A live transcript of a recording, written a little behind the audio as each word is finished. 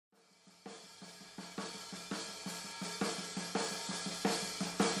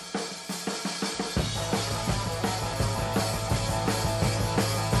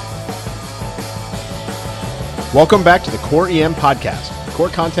Welcome back to the Core EM Podcast, core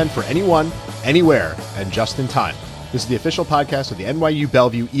content for anyone, anywhere, and just in time. This is the official podcast of the NYU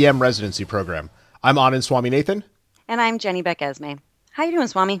Bellevue EM Residency Program. I'm Anand Swaminathan. And I'm Jenny Beck Esme. How you doing,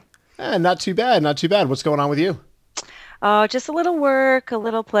 Swami? Not too bad, not too bad. What's going on with you? Oh, just a little work, a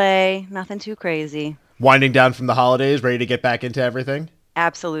little play, nothing too crazy. Winding down from the holidays, ready to get back into everything?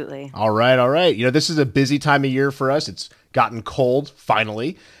 Absolutely. All right, all right. You know, this is a busy time of year for us. It's gotten cold,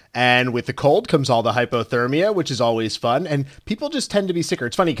 finally. And with the cold comes all the hypothermia, which is always fun. And people just tend to be sicker.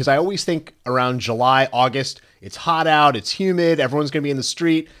 It's funny because I always think around July, August, it's hot out, it's humid, everyone's going to be in the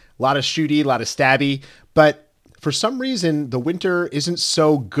street, a lot of shooty, a lot of stabby. But for some reason, the winter isn't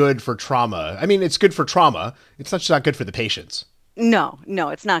so good for trauma. I mean, it's good for trauma. It's just not good for the patients. No,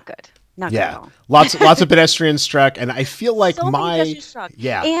 it's not good. Not good at all. lots of pedestrians struck, and I feel like many pedestrians struck.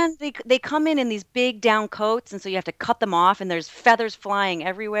 And they come in these big down coats, and so you have to cut them off, and there's feathers flying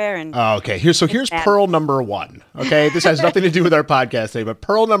everywhere. And okay, here's pearl number one. Okay, this has nothing to do with our podcast today, but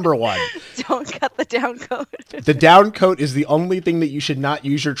pearl number one: don't cut the down coat. The down coat is the only thing that you should not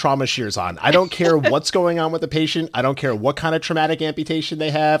use your trauma shears on. I don't care what's going on with the patient. I don't care what kind of traumatic amputation they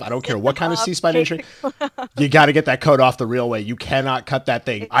have. I don't care what kind of C-spine injury. You got to get that coat off the real way. You cannot cut that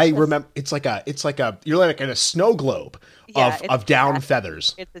thing. I remember it's like you're like in a snow globe of down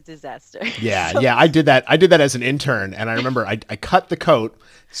feathers. It's a disaster. Yeah, I did that. I did that as an intern, and I remember I cut the coat,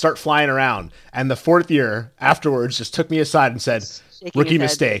 start flying around, and the fourth year afterwards just took me aside and said, "Rookie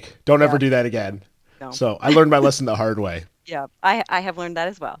mistake. Don't ever do that again." No. So I learned my lesson the hard way. Yeah, I have learned that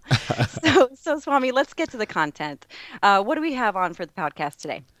as well. So Swami, let's get to the content. What do we have on for the podcast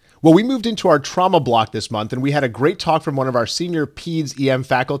today? Well, we moved into our trauma block this month, and we had a great talk from one of our senior PEDS EM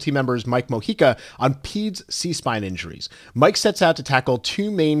faculty members, Mike Mojica, on PEDS C-spine injuries. Mike sets out to tackle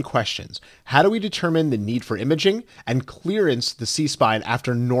two main questions. How do we determine the need for imaging and clearance the C-spine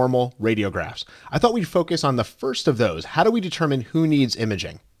after normal radiographs? I thought we'd focus on the first of those. How do we determine who needs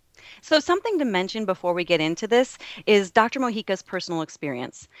imaging? So something to mention before we get into this is Dr. Mojica's personal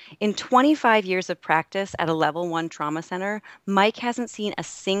experience. In 25 years of practice at a level 1 trauma center, Mike hasn't seen a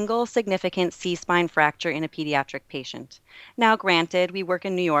single significant C-spine fracture in a pediatric patient. Now, granted, we work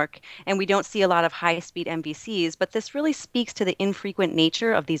in New York and we don't see a lot of high-speed MVCs, but this really speaks to the infrequent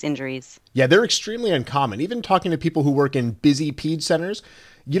nature of these injuries. Yeah, they're extremely uncommon. Even talking to people who work in busy PED centers,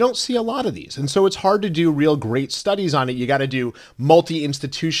 you don't see a lot of these. And so it's hard to do real great studies on it. You got to do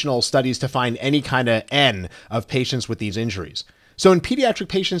multi-institutional studies to find any kind of N of patients with these injuries. So in pediatric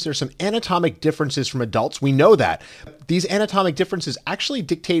patients, there's some anatomic differences from adults. We know that. These anatomic differences actually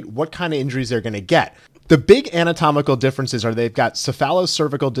dictate what kind of injuries they're going to get. The big anatomical differences are they've got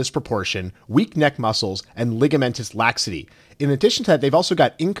cephalocervical disproportion, weak neck muscles, and ligamentous laxity. In addition to that, they've also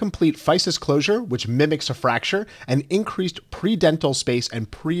got incomplete physis closure, which mimics a fracture, and increased predental space and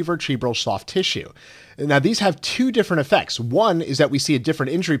prevertebral soft tissue. Now, these have two different effects. One is that we see a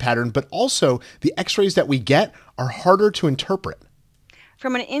different injury pattern, but also the x-rays that we get are harder to interpret.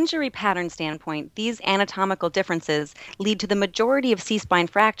 From an injury pattern standpoint, these anatomical differences lead to the majority of C-spine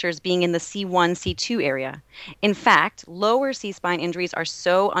fractures being in the C1, C2 area. In fact, lower C-spine injuries are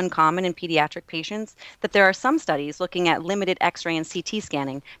so uncommon in pediatric patients that there are some studies looking at limited X-ray and CT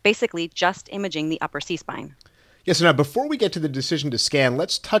scanning, basically just imaging the upper C-spine. Yeah, so now before we get to the decision to scan,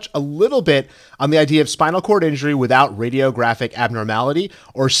 let's touch a little bit on the idea of spinal cord injury without radiographic abnormality,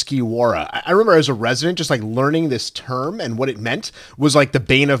 or SCIWORA. I remember as a resident, just like learning this term and what it meant was like the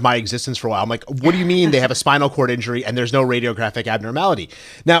bane of my existence for a while. I'm like, what do you mean they have a spinal cord injury and there's no radiographic abnormality?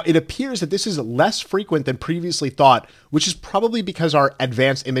 Now, it appears that this is less frequent than previously thought, which is probably because our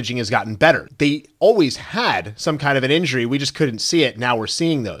advanced imaging has gotten better. They always had some kind of an injury. We just couldn't see it. Now we're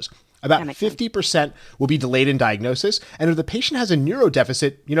seeing those. About 50% will be delayed in diagnosis. And if the patient has a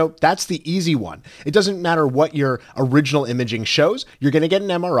neurodeficit, that's the easy one. It doesn't matter what your original imaging shows. You're going to get an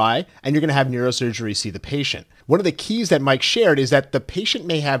MRI and you're going to have neurosurgery see the patient. One of the keys that Mike shared is that the patient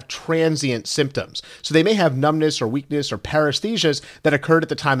may have transient symptoms. So they may have numbness or weakness or paresthesias that occurred at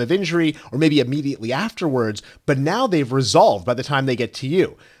the time of injury or maybe immediately afterwards, but now they've resolved by the time they get to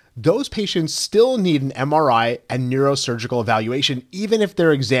you. Those patients still need an MRI and neurosurgical evaluation, even if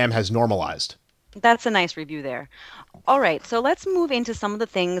their exam has normalized. That's a nice review there. All right, so let's move into some of the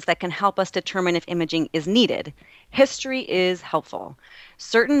things that can help us determine if imaging is needed. History is helpful.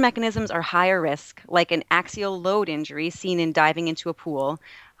 Certain mechanisms are higher risk, like an axial load injury seen in diving into a pool,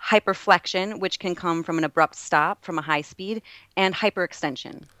 hyperflexion, which can come from an abrupt stop from a high speed, and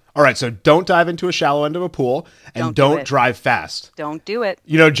hyperextension. All right, so don't dive into a shallow end of a pool and don't drive fast. Don't do it.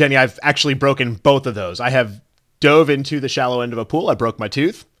 Jenny, I've actually broken both of those. I have dove into the shallow end of a pool. I broke my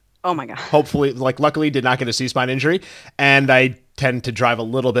tooth. Oh my God. Hopefully, luckily did not get a C-spine injury. And I tend to drive a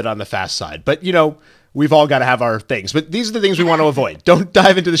little bit on the fast side. But, we've all got to have our things, but these are the things we want to avoid. Don't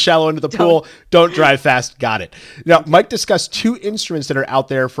dive into the shallow end of the pool. Don't drive fast. Got it. Now, Mike discussed two instruments that are out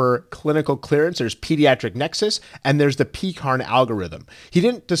there for clinical clearance. There's Pediatric Nexus and there's the PCARN algorithm. He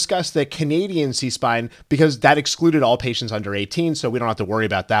didn't discuss the Canadian C-spine because that excluded all patients under 18, so we don't have to worry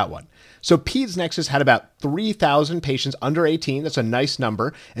about that one. So Peds Nexus had about 3,000 patients under 18. That's a nice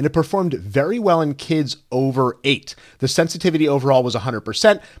number. And it performed very well in kids over 8. The sensitivity overall was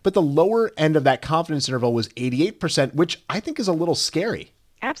 100%, but the lower end of that confidence interval was 88%, which I think is a little scary.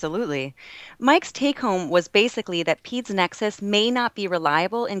 Absolutely. Mike's take home was basically that Peds Nexus may not be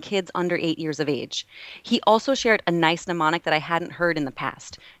reliable in kids under 8 years of age. He also shared a nice mnemonic that I hadn't heard in the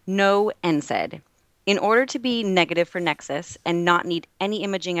past: no NSAID. In order to be negative for Nexus and not need any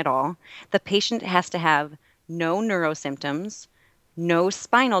imaging at all, the patient has to have no neurosymptoms, no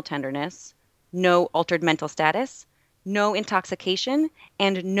spinal tenderness, no altered mental status, no intoxication,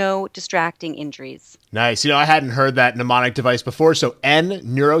 and no distracting injuries. Nice. I hadn't heard that mnemonic device before. So N,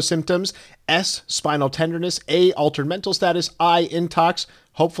 neurosymptoms; S, spinal tenderness; A, altered mental status; I, intox.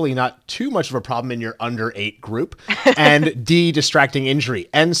 Hopefully not too much of a problem in your under 8 group. And D, distracting injury.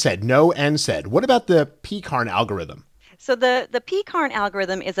 NSAID, no NSAID. What about the PCARN algorithm? So the PCARN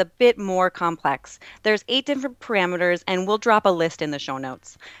algorithm is a bit more complex. There's 8 different parameters, and we'll drop a list in the show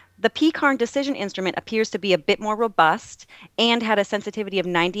notes. The PCARN decision instrument appears to be a bit more robust and had a sensitivity of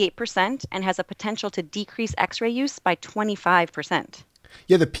 98% and has a potential to decrease X-ray use by 25%.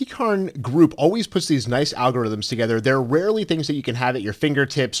 Yeah, the PCARN group always puts these nice algorithms together. They're rarely things that you can have at your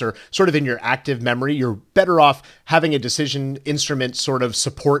fingertips or sort of in your active memory. You're better off having a decision instrument sort of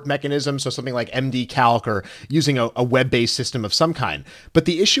support mechanism, so something like MD Calc or using a web-based system of some kind. But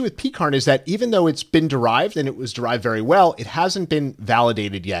the issue with PCARN is that even though it's been derived and it was derived very well, it hasn't been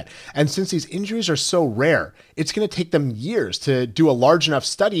validated yet. And since these injuries are so rare, it's going to take them years to do a large enough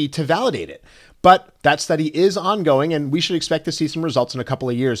study to validate it. But that study is ongoing, and we should expect to see some results in a couple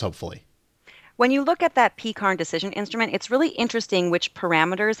of years, hopefully. When you look at that PCARN decision instrument, it's really interesting which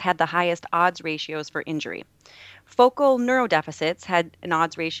parameters had the highest odds ratios for injury. Focal neurodeficits had an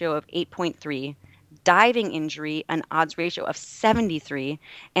odds ratio of 8.3, diving injury an odds ratio of 73,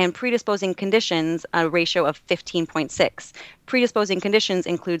 and predisposing conditions a ratio of 15.6. Predisposing conditions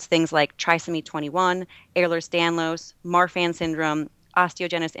includes things like trisomy 21, Ehlers-Danlos, Marfan syndrome,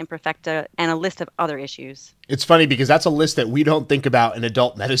 osteogenesis imperfecta, and a list of other issues. It's funny because that's a list that we don't think about in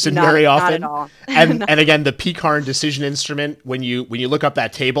adult medicine very often. Not at all. and again, the PCARN decision instrument, when you look up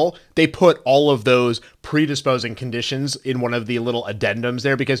that table, they put all of those predisposing conditions in one of the little addendums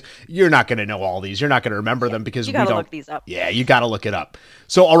there because you're not going to know all these. You're not going to remember them because you gotta look these up. Yeah, you got to look it up.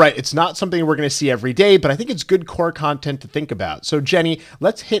 So, all right, it's not something we're going to see every day, but I think it's good core content to think about. So, Jenny,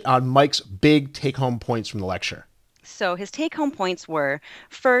 let's hit on Mike's big take-home points from the lecture. So his take-home points were: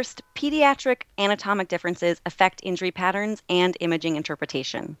 first, pediatric anatomic differences affect injury patterns and imaging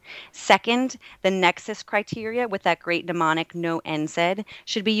interpretation. Second, the nexus criteria with that great mnemonic no NSAID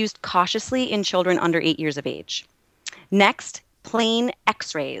should be used cautiously in children under 8 years of age. Next, plain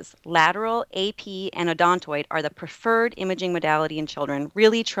X-rays, lateral, AP, and odontoid are the preferred imaging modality in children.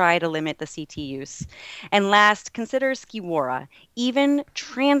 Really try to limit the CT use. And last, consider Skiwara. Even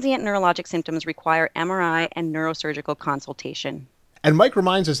transient neurologic symptoms require MRI and neurosurgical consultation. And Mike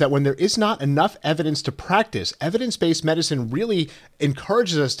reminds us that when there is not enough evidence to practice, evidence-based medicine really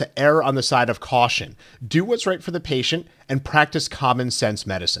encourages us to err on the side of caution. Do what's right for the patient and practice common sense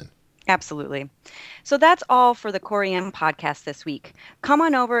medicine. Absolutely. So that's all for the Core EM podcast this week. Come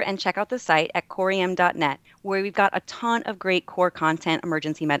on over and check out the site at coreem.net, where we've got a ton of great core content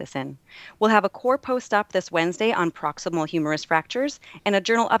emergency medicine. We'll have a core post up this Wednesday on proximal humerus fractures and a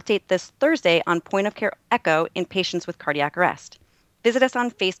journal update this Thursday on point of care echo in patients with cardiac arrest. Visit us on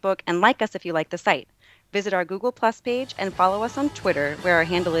Facebook and like us if you like the site. Visit our Google Plus page and follow us on Twitter, where our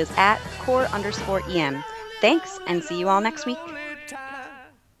handle is @core_EM. Thanks, and see you all next week.